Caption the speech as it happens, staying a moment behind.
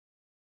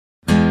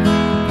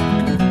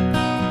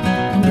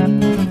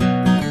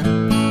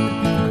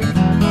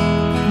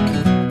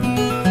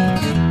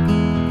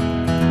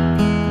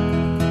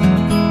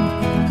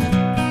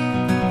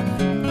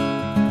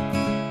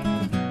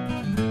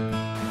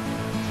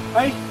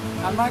Hey,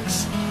 I'm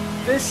Max.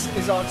 This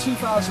is our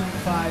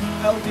 2005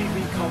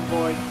 LDV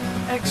Convoy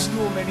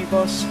ex-school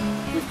minibus.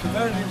 We've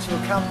converted it into a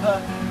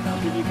camper and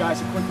I'll give you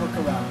guys a quick look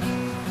around.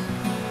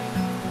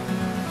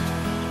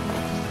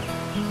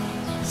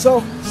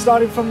 So,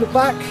 starting from the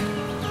back,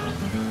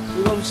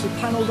 we've obviously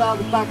panelled out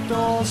the back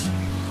doors,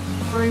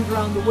 framed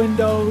around the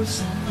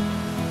windows.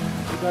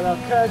 We've got our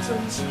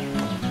curtains,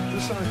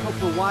 just on a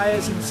couple of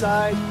wires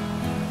inside.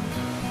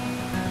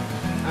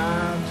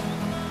 And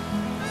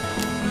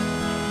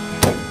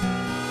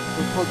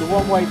we put the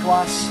one-way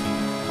glass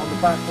on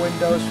the back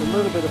windows for a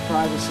little bit of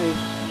privacy.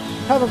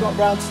 Haven't got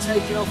round to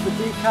taking off the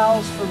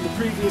decals from the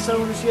previous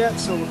owners yet,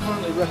 so we're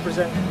currently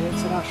representing the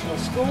international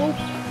school.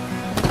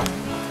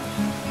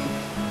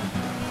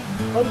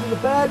 Under the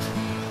bed,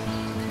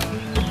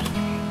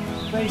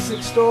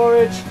 basic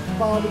storage,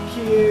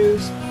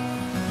 barbecues,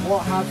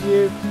 what have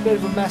you. Bit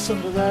of a mess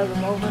under there at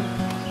the moment.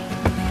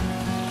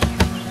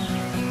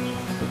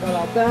 We've got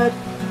our bed,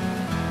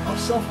 our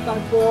soft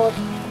backboard,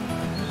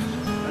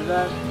 and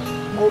then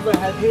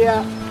overhead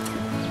here,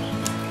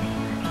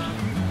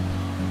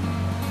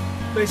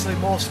 basically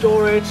more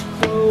storage,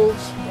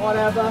 clothes,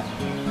 whatever.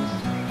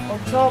 On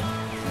top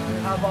we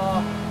have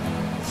our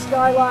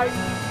skylight,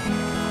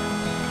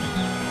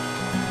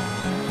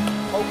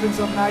 opens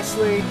up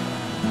nicely,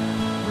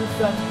 roof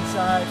vent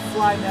inside,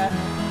 fly net,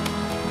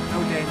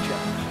 no danger.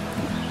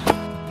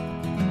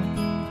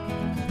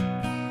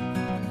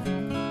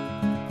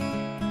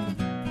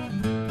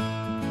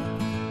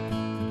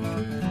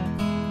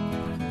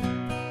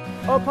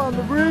 Up on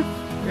the roof,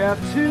 we have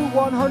two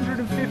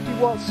 150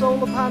 watt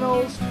solar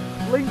panels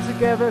linked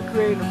together,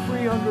 creating a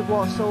 300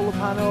 watt solar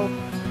panel,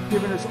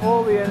 giving us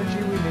all the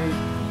energy we need.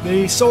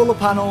 The solar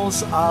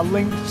panels are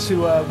linked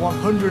to a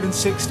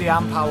 160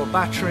 amp hour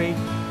battery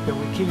that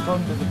we keep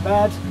under the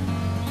bed.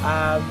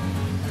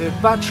 The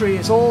battery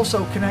is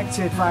also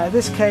connected via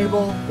this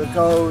cable that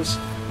goes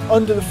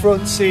under the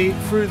front seat,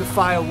 through the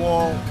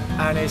firewall,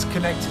 and is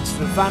connected to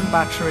the van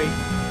battery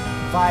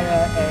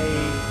via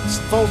a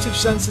voltage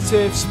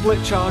sensitive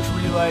split charge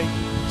relay.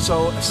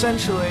 So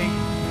essentially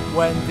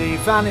when the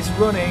van is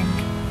running,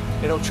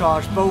 it'll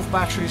charge both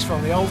batteries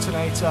from the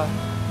alternator,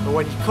 but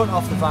when you cut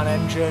off the van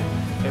engine,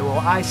 it will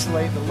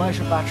isolate the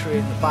leisure battery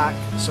in the back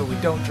so we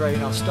don't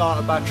drain our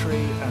starter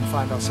battery and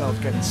find ourselves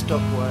getting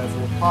stuck wherever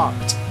we're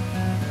parked.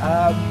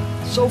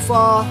 So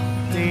far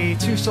the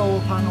two solar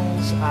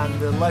panels and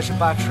the leisure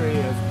battery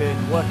have been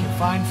working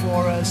fine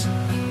for us.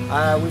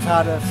 We've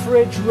had a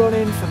fridge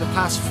running for the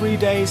past 3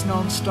 days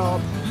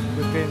non-stop.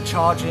 We've been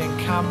charging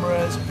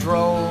cameras,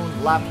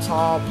 drone,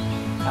 laptop,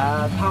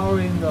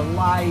 powering the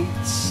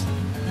lights,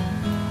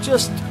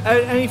 just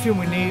anything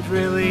we need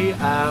really.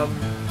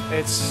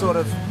 It's sort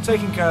of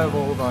taking care of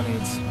all of our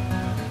needs.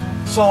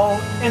 So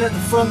in at the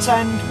front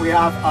end we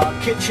have our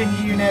kitchen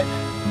unit.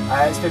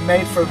 It's been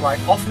made from like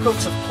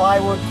offcuts of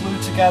plywood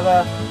glued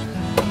together,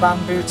 a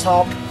bamboo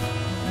top.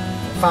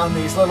 Found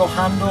these little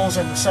handles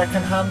in the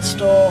second-hand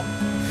store.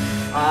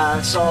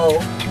 So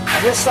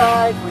on this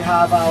side we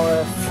have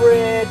our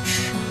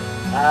fridge,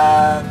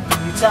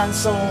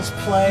 utensils,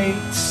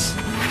 plates.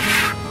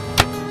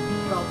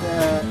 We've got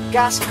the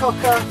gas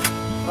cooker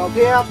up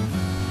here,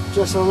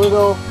 just a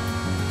little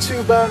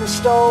 2-burner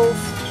stove,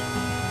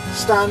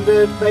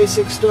 standard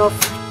basic stuff.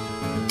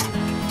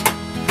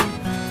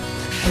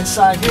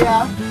 Inside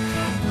here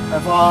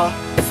have our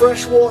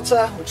fresh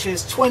water, which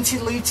is 20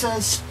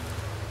 litres.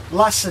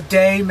 Lasts a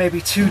day,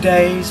 maybe 2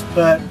 days,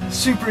 but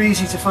super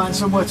easy to find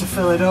somewhere to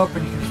fill it up,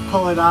 and you can just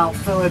pull it out,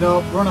 fill it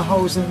up, run a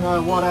hose in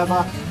there,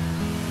 whatever.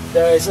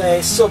 There is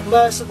a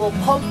submersible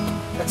pump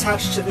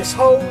attached to this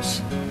hose,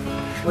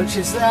 which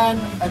is then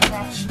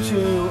attached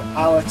to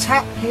our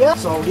tap here.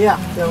 So yeah,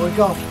 there we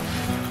go.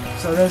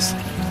 So there's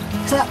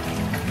tap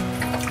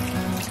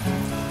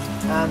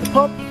and the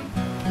pump.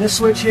 This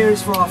switch here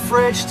is for our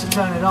fridge to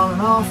turn it on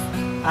and off.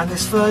 And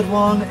this third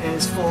one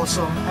is for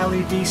some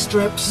LED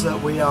strips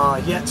that we are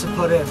yet to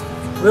put in.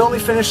 We only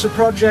finished the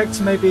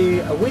project maybe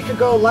a week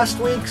ago, last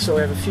week, so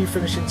we have a few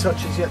finishing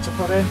touches yet to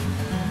put in.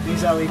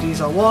 These LEDs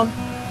are one.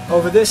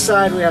 Over this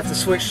side we have to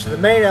switch to the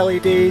main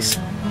LEDs.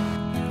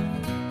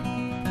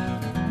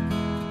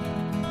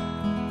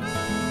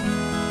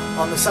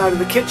 On the side of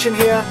the kitchen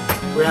here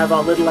we have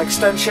our little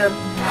extension.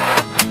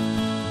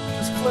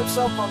 Just clips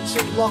up on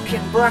two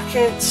lock-in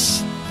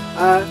brackets.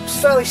 It's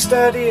fairly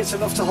sturdy, it's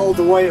enough to hold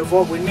the weight of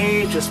what we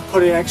need, just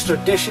putting extra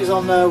dishes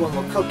on there when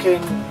we're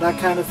cooking, that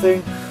kind of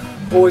thing.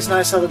 Always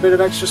nice to have a bit of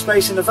extra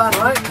space in the van,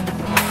 right?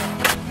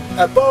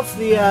 Above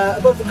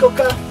the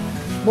cooker,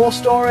 more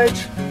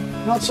storage.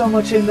 Not so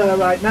much in there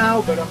right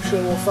now, but I'm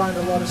sure we'll find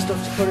a lot of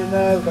stuff to put in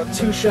there. We've got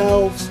 2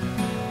 shelves,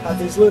 have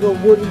these little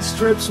wooden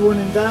strips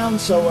running down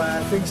so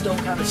things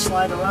don't kind of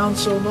slide around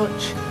so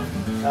much.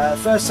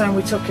 First time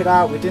we took it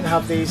out, we didn't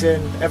have these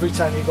in. Every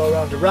time you go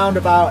around a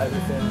roundabout,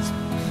 everything's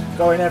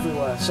going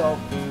everywhere, so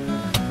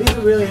these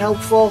are really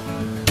helpful.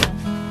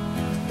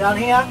 Down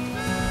here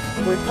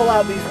we pull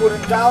out these wooden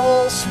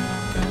dowels,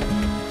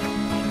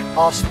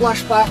 our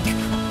splashback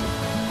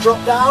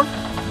drop down,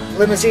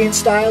 limousine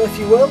style if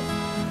you will.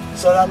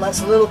 so that lets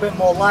a little bit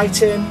more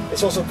light in.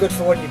 It's also good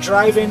for when you're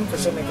driving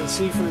because then they can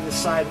see through the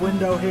side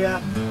window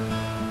here.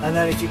 And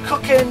then if you're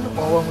cooking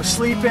or when we're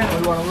sleeping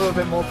and we want a little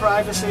bit more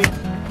privacy,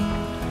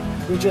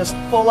 we just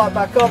pull that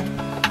back up,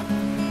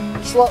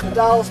 slot the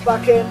dials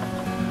back in,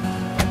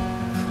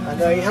 and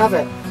there you have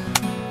it.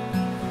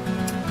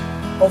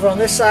 Over on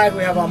this side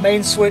we have our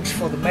main switch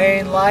for the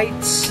main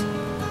lights.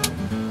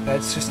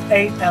 It's just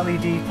 8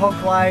 LED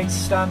puck lights,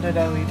 standard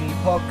LED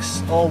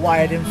pucks, all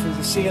wired in through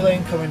the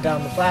ceiling, coming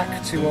down the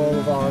back to all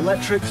of our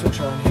electrics which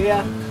are on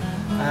here.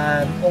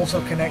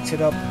 Also connected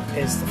up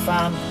is the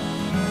fan.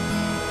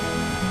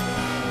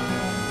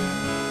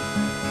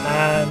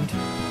 And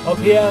up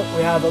here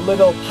we have a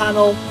little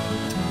panel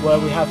where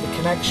we have the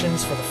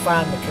connections for the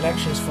fan, the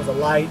connections for the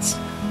lights.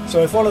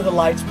 So if one of the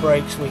lights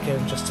breaks, we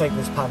can just take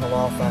this panel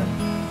off and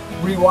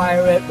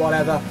rewire it,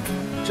 whatever,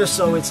 just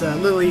so it's a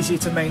little easier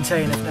to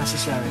maintain if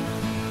necessary.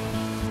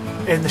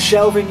 In the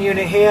shelving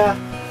unit here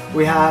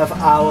we have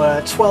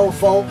our 12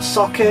 volt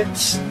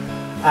sockets, 2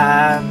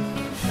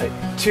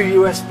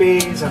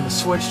 USBs and a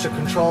switch to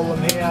control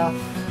them here.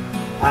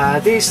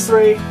 These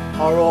 3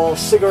 are all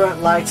cigarette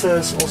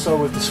lighters, also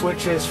with the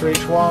switches for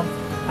each one,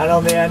 and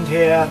on the end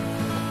here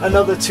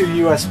another 2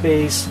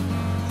 USBs.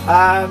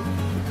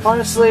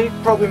 Honestly,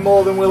 probably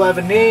more than we'll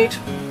ever need,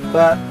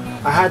 but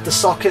I had the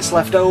sockets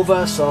left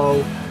over,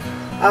 so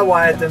I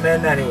wired them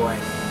in anyway.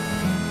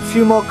 A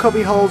few more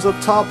cubby holes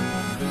up top.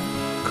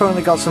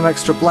 Currently got some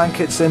extra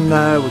blankets in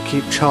there, we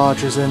keep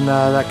chargers in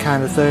there, that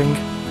kind of thing.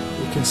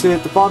 You can see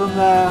at the bottom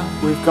there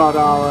we've got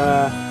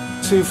our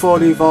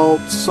 240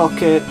 volt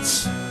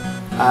sockets.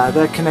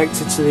 They're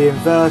connected to the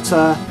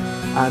inverter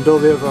and all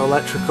the other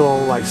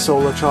electrical like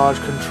solar charge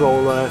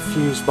controller,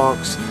 fuse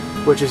box,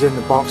 which is in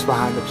the box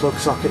behind the plug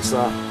sockets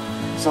there.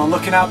 So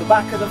looking out the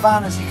back of the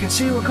van, as you can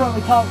see, we're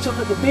currently parked up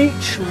at the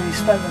beach. We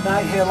spent the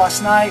night here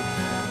last night.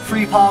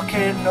 Free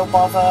parking, no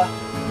bother.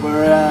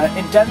 We're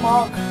in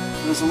Denmark.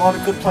 There's a lot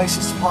of good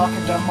places to park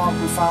in Denmark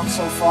we've found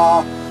so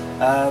far.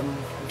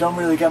 Don't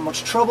really get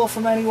much trouble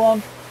from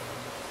anyone.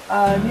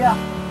 And yeah,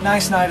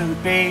 nice night at the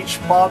beach,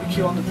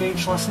 barbecue on the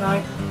beach last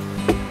night.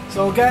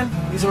 So again,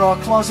 these are our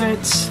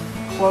closets,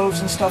 clothes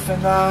and stuff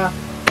in there.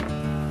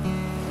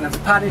 We have the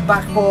padded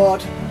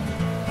backboard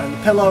and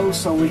the pillows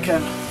so we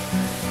can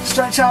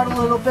stretch out a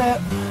little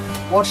bit,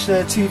 watch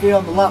the TV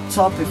on the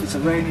laptop if it's a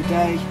rainy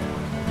day.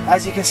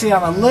 As you can see,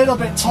 I'm a little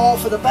bit tall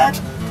for the bed,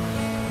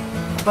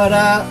 but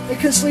it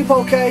can sleep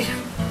okay.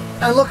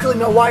 And luckily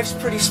my wife's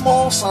pretty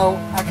small, so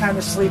I kind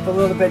of sleep a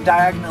little bit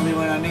diagonally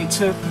when I need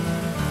to.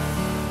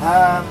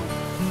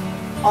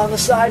 On the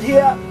side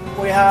here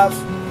we have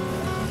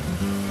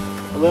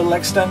a little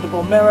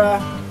extendable mirror,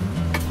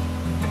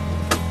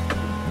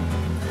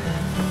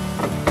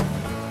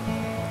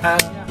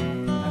 and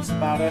yeah, that's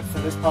about it for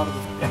this part of the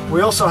video. Yeah.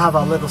 We also have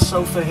our little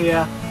sofa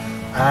here,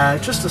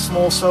 just a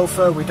small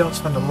sofa. We don't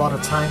spend a lot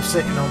of time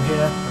sitting on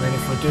here. I mean,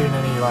 if we're doing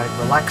any like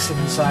relaxing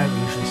inside, we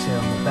usually sit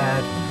on the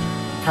bed.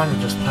 Kind of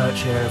just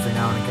perch here every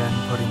now and again,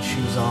 putting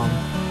shoes on,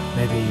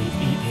 maybe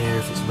eat here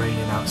if it's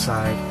raining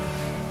outside.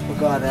 We've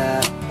got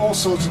all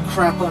sorts of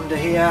crap under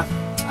here.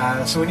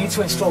 So we need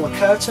to install a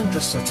curtain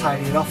just to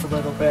tidy it off a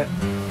little bit.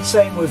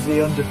 Same with the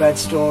underbed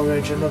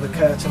storage, another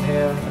curtain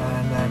here,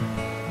 and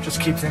then just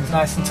keep things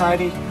nice and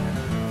tidy.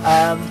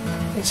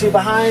 You can see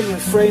behind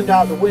we've framed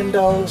out the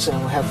windows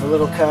and we have the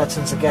little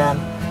curtains again.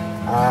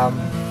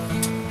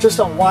 Just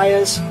on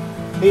wires,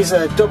 these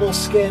are double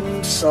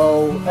skinned,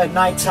 so at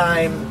night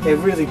time it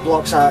really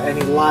blocks out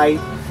any light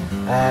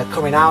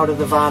coming out of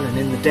the van, and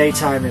in the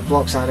daytime it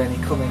blocks out any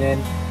coming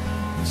in.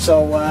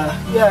 So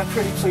yeah,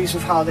 pretty pleased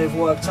with how they've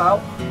worked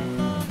out.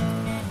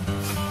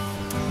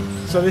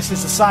 So this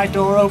is the side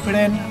door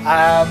opening.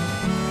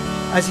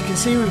 As you can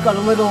see, we've got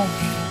a little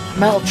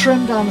metal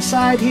trim down the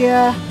side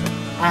here,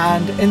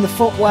 and in the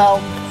footwell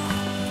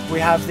we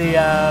have the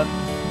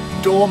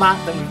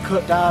doormat that we've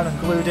cut down and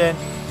glued in.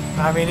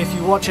 I mean, if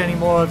you watch any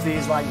more of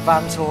these like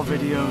van tour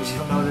videos,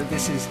 you'll know that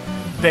this is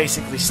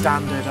basically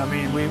standard. I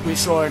mean, we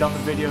saw it on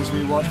the videos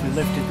we watched, we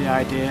lifted the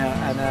idea,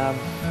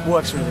 and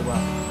works really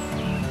well.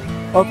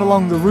 Up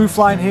along the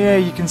roofline here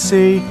you can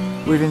see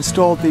we've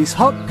installed these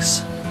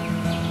hooks.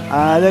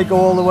 They go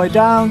all the way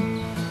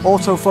down.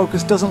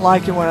 Autofocus doesn't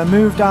like it when I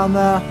move down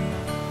there.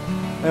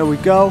 There we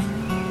go.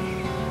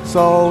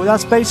 So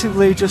that's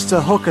basically just to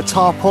hook a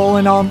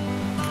tarpaulin on.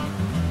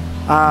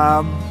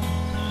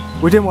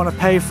 We didn't want to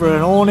pay for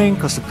an awning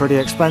because they're pretty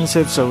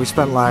expensive, so we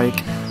spent like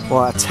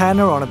what, a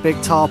tenner on a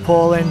big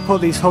tarpaulin, put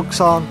these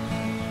hooks on,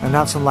 and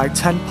have some like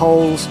tent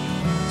poles.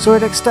 So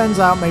it extends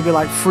out maybe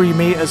like 3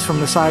 meters from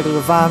the side of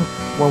the van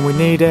when we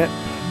need it.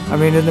 I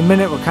mean, in the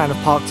minute we're kind of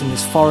parked in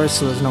this forest,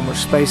 so there's not much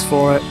space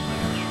for it.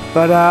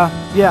 But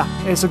yeah,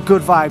 it's a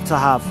good vibe to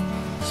have.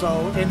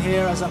 So in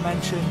here, as I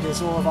mentioned,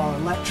 is all of our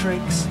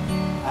electrics.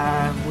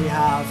 We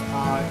have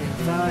our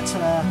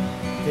inverter,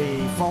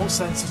 the volt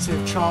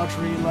sensitive charge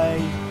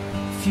relay,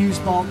 fuse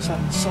box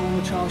and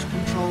solar charge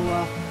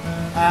controller.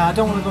 I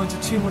don't want to go into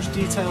too much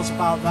details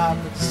about that,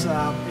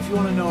 but if you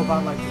want to know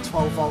about like the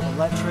 12 volt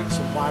electrics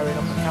and wiring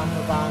up a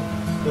camper van,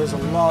 There's a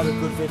lot of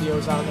good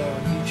videos out there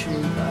on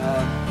YouTube.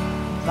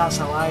 That's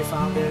how I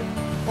found it.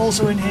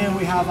 Also in here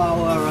we have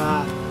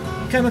our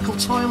chemical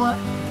toilet.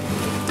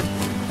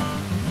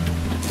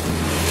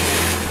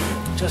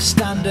 Just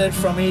standard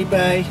from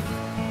eBay.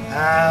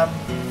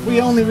 We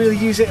only really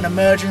use it in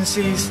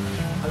emergencies.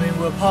 I mean,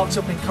 we were parked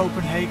up in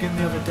Copenhagen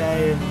the other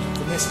day and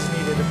the missus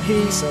needed a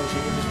pee, so she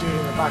can just do it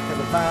in the back of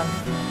the van.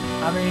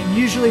 I mean,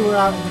 usually we're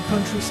out in the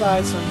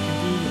countryside, so you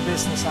can do your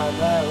business out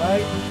there,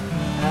 right?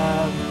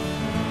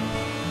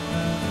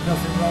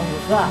 Nothing wrong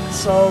with that.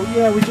 So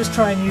yeah, we just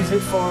try and use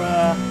it for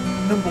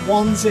number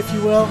ones, if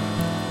you will,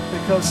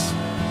 because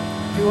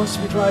who wants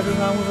to be driving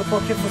around with a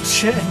bucket full of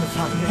shit in the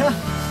van, yeah?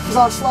 There's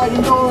our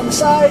sliding door on the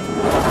side.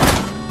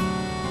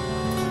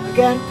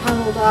 Again,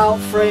 panelled out,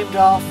 framed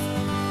off,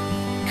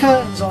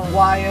 curtains on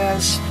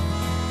wires.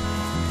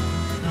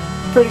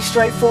 Pretty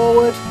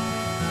straightforward.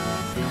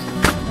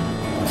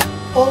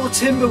 All the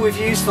timber we've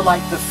used for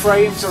like the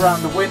frames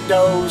around the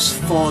windows,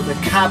 for the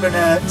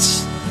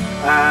cabinets,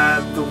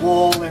 the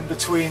wall in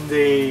between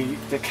the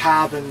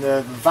cab and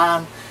the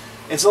van,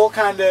 it's all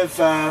kind of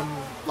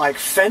like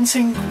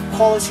fencing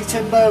quality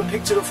timber.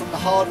 Picked it up from the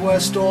hardware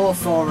store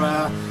for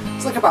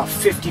it's like about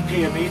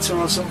 50p a metre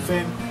or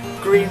something.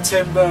 Green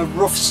timber,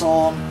 rough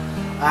sawn.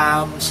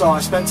 So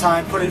I spent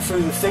time, put it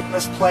through the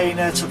thickness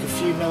planer, took a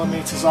few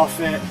millimetres off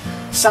it,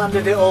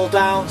 sanded it all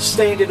down,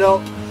 stained it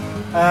up.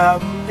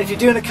 If you're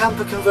doing a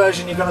camper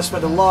conversion, you're going to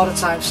spend a lot of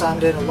time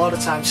sanding, a lot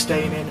of time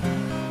staining,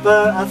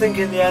 but I think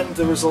in the end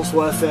the result's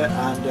worth it,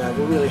 and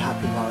we're really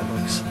happy with how it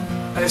looks.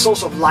 And it's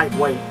also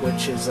lightweight,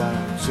 which is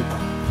super.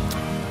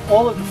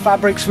 All of the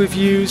fabrics we've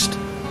used,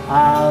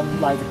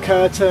 like the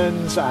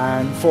curtains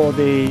and for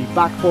the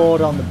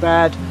backboard on the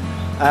bed,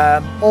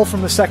 all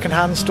from the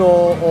second-hand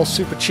store, all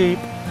super cheap.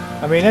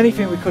 I mean,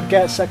 anything we could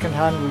get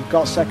second-hand, we've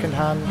got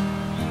second-hand.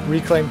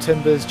 Reclaimed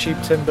timbers,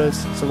 cheap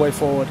timbers, it's the way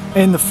forward.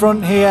 In the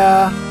front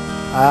here,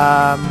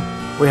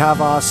 we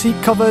have our seat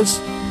covers.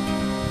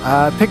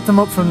 Picked them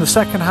up from the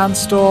second-hand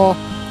store.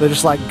 They're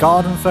just like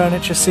garden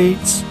furniture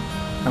seats.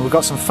 And we've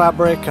got some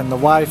fabric, and the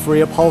wife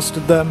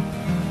reupholstered them.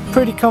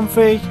 Pretty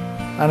comfy,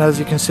 and as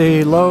you can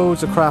see,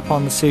 loads of crap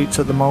on the seats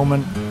at the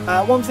moment.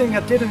 One thing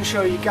I didn't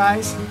show you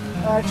guys,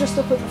 just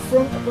up at the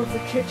front above the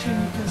kitchen,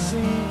 you can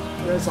see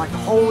there's like a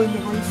hole in the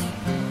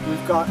roof.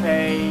 We've got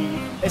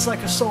it's like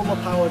a solar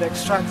powered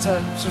extractor.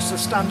 It's just a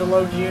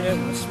standalone unit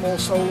with a small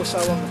solar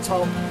cell on the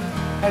top.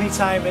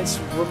 Anytime it's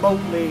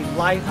remotely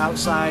light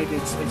outside,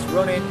 it's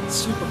running, it's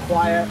super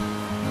quiet,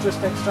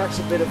 just extracts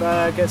a bit of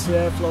air, gets the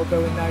airflow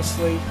going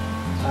nicely.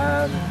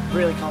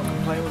 Really can't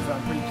complain with it,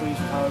 I'm pretty pleased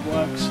with how it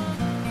works.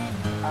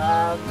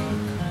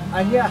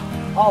 And yeah,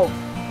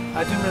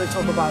 I didn't really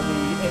talk about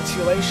the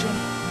insulation.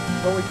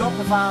 When we got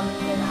the van,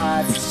 it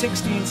had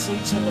 16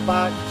 seats in the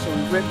back, so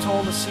we ripped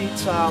all the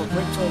seats out,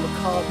 ripped all the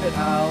carpet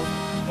out,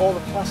 all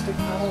the plastic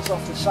panels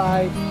off the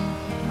side,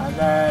 and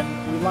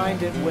then we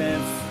lined it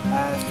with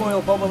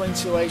foil bubble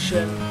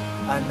insulation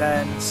and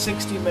then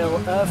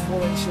 60mm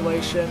earthwool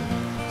insulation.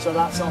 So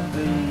that's on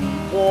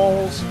the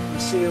walls, the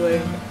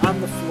ceiling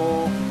and the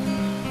floor,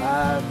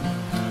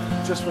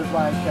 just with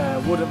like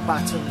wooden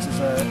battens as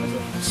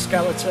a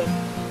skeleton.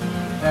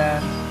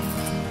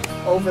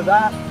 Over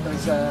that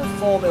there's a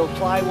 4mm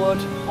plywood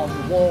on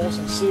the walls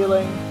and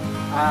ceiling,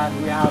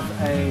 and we have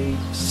a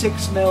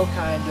 6mm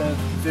kind of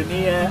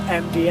veneer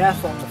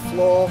MDF on the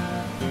floor.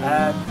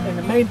 In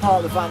the main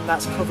part of the van,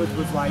 that's covered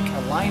with like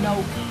a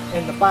lino.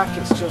 In the back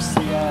it's just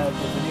the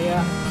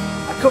veneer.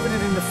 I covered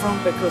it in the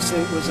front because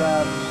it was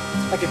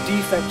like a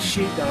defect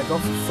sheet that I got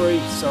for free,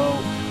 so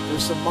there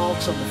was some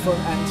marks on the front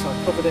end, so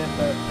I covered it.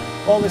 But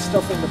all this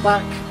stuff in the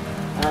back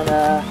and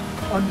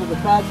under the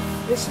bed,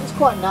 it's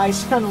quite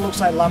nice. Kind of looks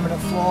like laminate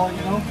floor,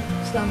 you know,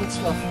 standard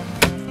stuff.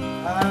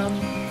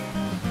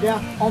 Yeah,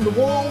 on the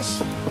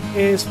walls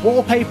is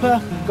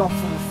wallpaper we've got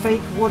from the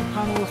fake wood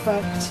panel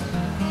effect.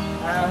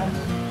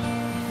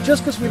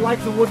 Just because we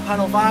like the wood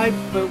panel vibe,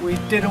 but we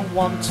didn't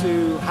want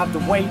to have the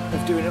weight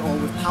of doing it all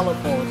with pallet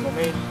boards. I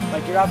mean,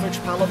 like your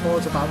average pallet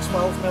board's about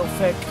 12mm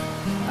thick.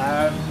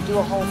 You do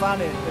a whole van,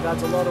 it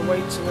adds a lot of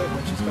weight to it,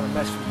 which is going to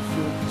mess with your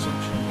fuel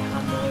consumption and your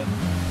handling.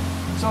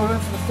 So we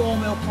went for the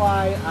 4mm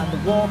ply and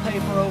the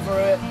wallpaper over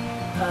it.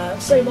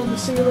 Same on the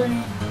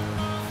ceiling.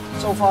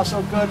 So far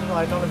so good,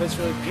 like none of it's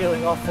really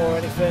peeling off or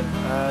anything.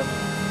 I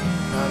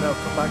know,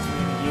 come back to me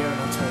in a year and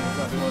I'll tell you if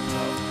that worked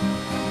out.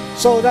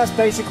 So that's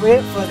basically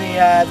it for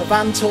the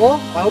van tour.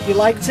 I hope you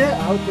liked it.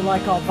 I hope you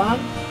like our van.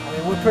 I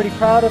mean, we're pretty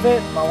proud of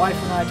it. My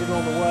wife and I did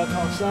all the work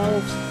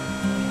ourselves.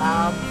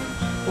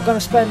 We're going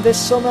to spend this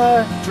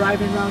summer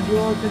driving around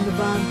Europe in the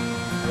van.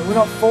 I mean, we're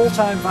not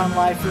full-time van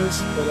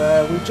lifers,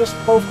 but we've just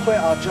both quit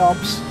our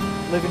jobs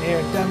living here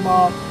in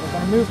Denmark. We're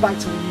going to move back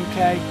to the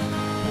UK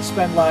and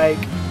spend like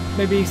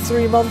maybe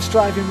 3 months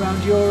driving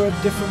around Europe,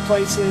 different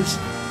places.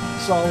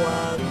 So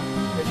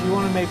if you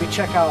want to maybe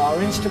check out our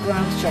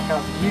Instagrams, check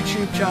out the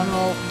YouTube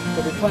channel,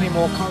 there'll be plenty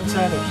more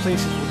content of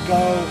places we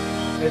go,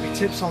 maybe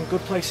tips on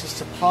good places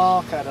to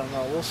park, I don't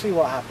know, we'll see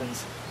what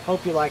happens.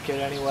 Hope you like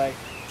it anyway.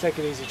 Take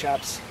it easy,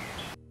 chaps.